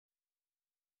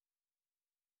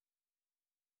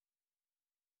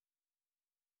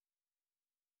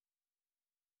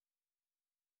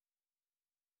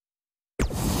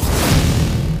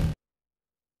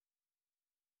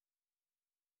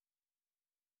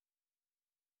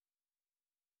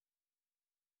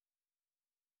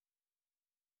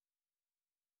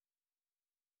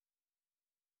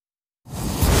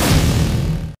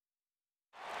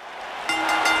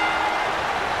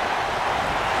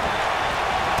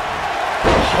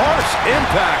harsh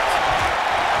impact.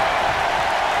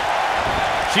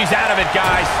 She's out of it,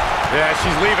 guys. Yeah,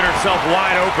 she's leaving herself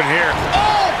wide open here.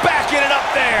 Oh, backing it up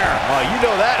there. Oh, you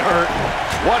know that hurt.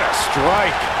 What a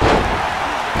strike.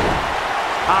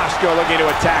 Asuka looking to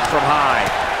attack from high.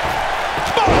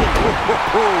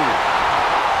 Boom!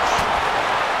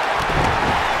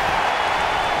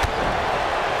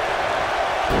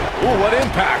 Ooh, what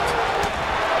impact.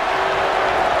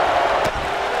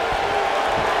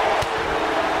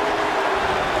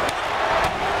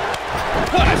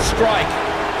 What a strike.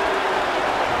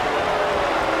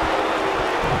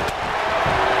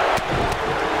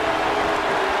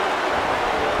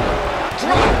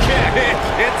 Drop kick. It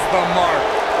hits the mark.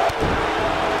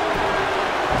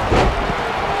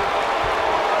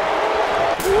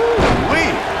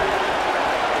 Ooh-wee.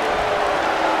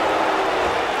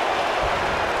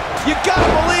 You gotta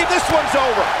believe this one's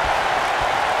over.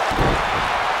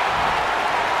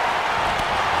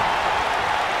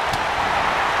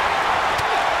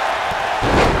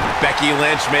 Becky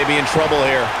Lynch may be in trouble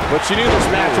here. But she knew this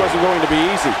match wasn't going to be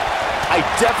easy. I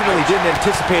definitely didn't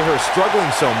anticipate her struggling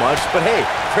so much, but hey,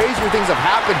 crazier things have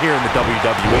happened here in the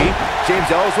WWE. James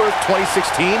Ellsworth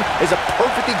 2016 is a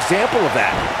perfect example of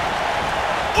that.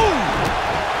 Ooh!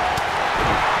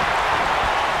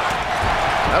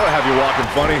 That'll have you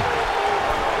walking funny.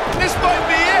 This might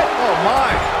be it. Oh,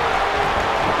 my.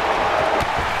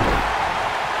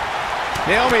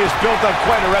 Naomi has built up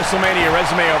quite a WrestleMania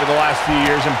resume over the last few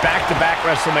years. In back-to-back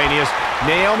WrestleManias,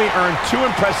 Naomi earned 2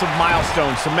 impressive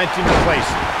milestones, cementing her place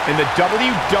in the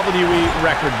WWE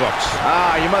record books.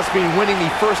 You must be winning the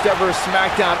first ever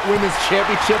SmackDown Women's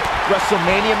Championship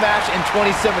WrestleMania match in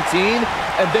 2017,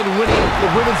 and then winning the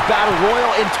Women's Battle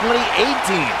Royal in 2018.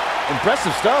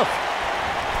 Impressive stuff.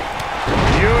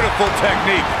 Beautiful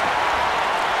technique.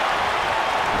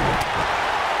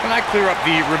 Can I clear up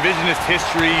the revisionist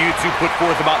history you two put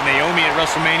forth about Naomi at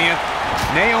WrestleMania?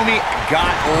 Naomi got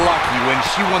lucky when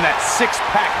she won that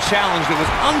six-pack challenge that was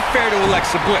unfair to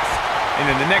Alexa Bliss. And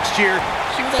then the next year,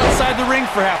 she was outside the ring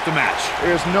for half the match.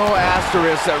 There's no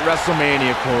asterisk at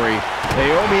WrestleMania, Corey.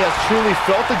 Naomi has truly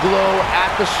felt the glow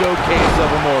at the Showcase of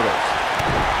Immortals.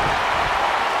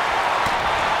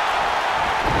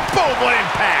 Boom, what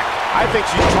impact! I think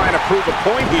she's trying to prove a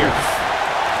point here.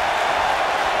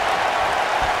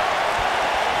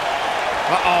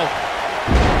 Uh-oh.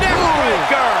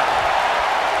 Neckbreaker!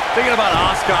 Thinking about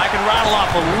Asuka, I can rattle off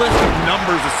a list of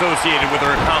numbers associated with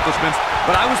her accomplishments,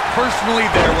 but I was personally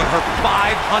there when her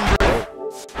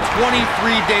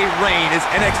 523-day reign as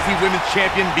NXT Women's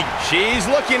Champion began. She's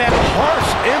looking at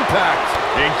harsh impact.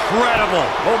 Incredible!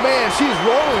 Oh man, she's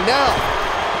rolling now.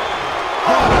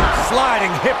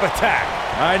 Sliding hip attack.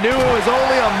 I knew it was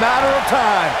only a matter of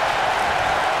time.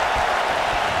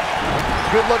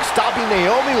 Good luck stopping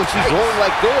Naomi when she's rolling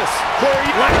like this.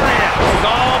 Corey, Lariat! It's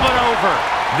all but over.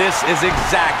 This is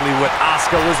exactly what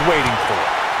Asuka was waiting for.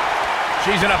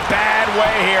 she's in a bad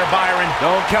way here, Byron.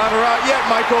 Don't count her out yet,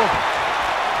 Michael.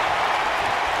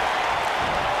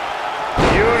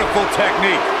 Beautiful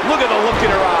technique. Look at the look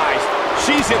in her eyes.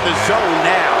 She's in the zone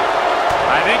now.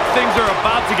 I think things are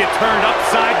about to get turned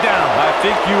upside down. I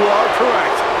think you are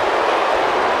correct.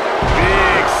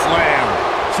 Big slam.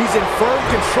 She's in firm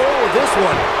control of this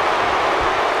one.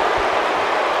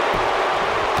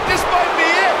 This might be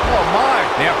it. Oh, my.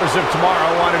 The Empress of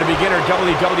Tomorrow wanted to begin her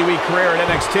WWE career at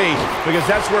NXT because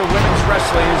that's where women's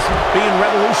wrestling is being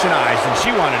revolutionized, and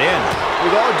she wanted in.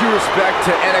 With all due respect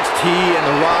to NXT and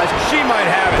the rise, She might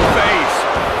have it face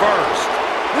first.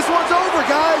 this one's over,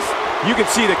 guys. You can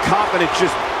see the confidence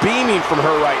just beaming from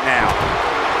her right now.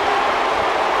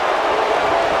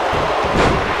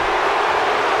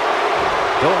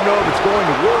 Don't know if it's going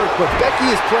to work, but Becky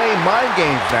is playing mind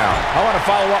games now. I want to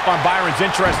follow up on Byron's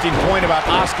interesting point about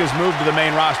Asuka's move to the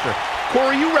main roster.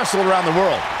 Corey, you wrestled around the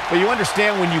world, but you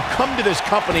understand when you come to this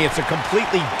company, it's a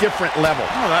completely different level.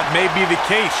 Well, that may be the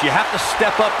case. You have to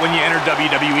step up when you enter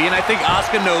WWE, and I think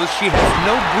Asuka knows she has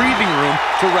no breathing room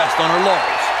to rest on her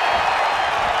laurels.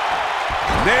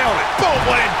 Nailed it. Boom,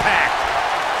 what impact!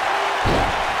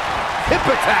 Hip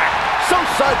attack. So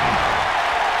sudden.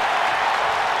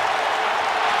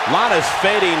 Lana's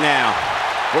fading now.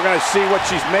 We're going to see what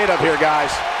she's made of here,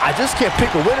 guys. I just can't pick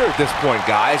a winner at this point,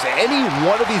 guys. Any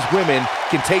one of these women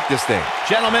can take this thing.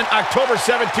 Gentlemen, October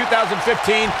 7, 2015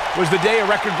 was the day a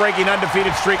record-breaking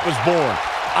undefeated streak was born.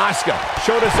 Asuka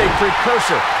showed us a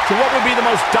precursor to what would be the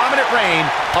most dominant reign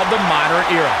of the modern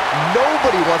era.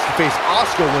 Nobody wants to face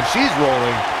Asuka when she's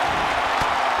rolling.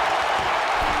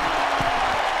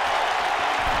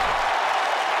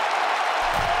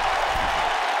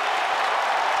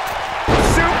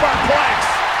 Superplex!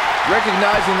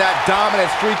 recognizing that dominant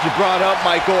streak you brought up,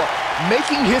 Michael.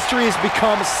 Making history has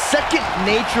become second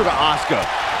nature to Asuka.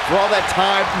 For all that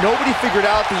time, nobody figured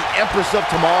out the Empress of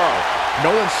Tomorrow.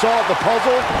 No one solved the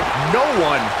puzzle. No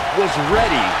one was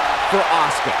ready for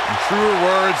Asuka. And truer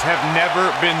words have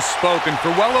never been spoken. For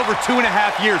well over 2.5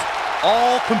 years,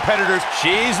 all competitors...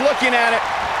 She's looking at it.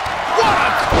 What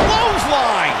a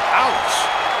clothesline! Ouch!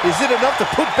 Is it enough to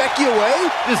put Becky away?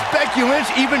 Does Becky Lynch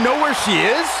even know where she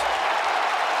is?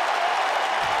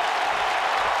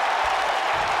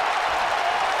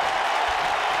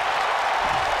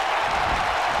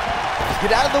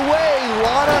 Get out of the way,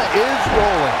 Lana is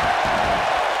rolling.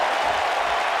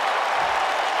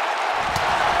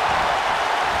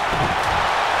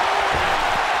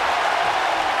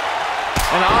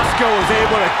 And Asuka was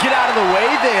able to get out of the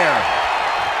way there.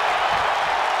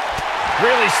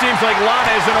 Really seems like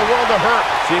Lana is in a world of hurt.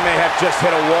 She may have just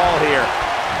hit a wall here.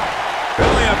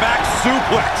 Billie, a back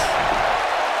suplex.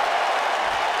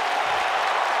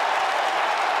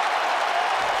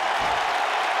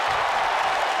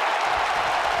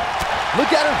 Look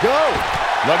at her go.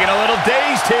 Looking a little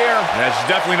dazed here. Yeah, she's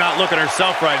definitely not looking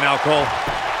herself right now, Cole.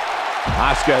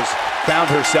 Asuka's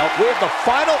found herself with the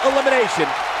final elimination,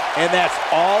 and that's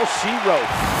all she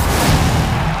wrote.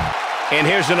 And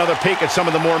here's another peek at some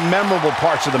of the more memorable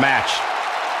parts of the match.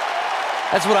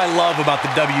 That's what I love about the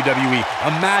WWE.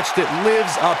 A match that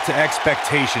lives up to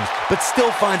expectations, but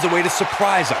still finds a way to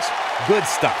surprise us. Good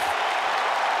stuff.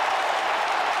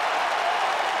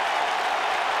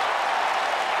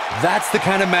 That's the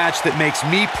kind of match that makes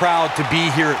me proud to be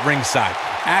here at ringside.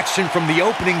 Action from the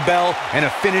opening bell and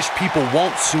a finish people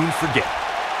won't soon forget.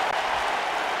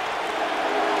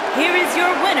 Here is your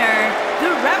winner,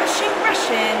 the Ravishing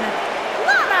Russian,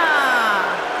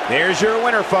 Lana! There's your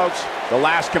winner, folks. The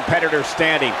last competitor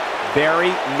standing. Very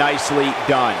nicely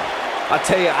done. I'll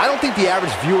tell you, I don't think the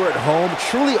average viewer at home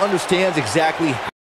truly understands exactly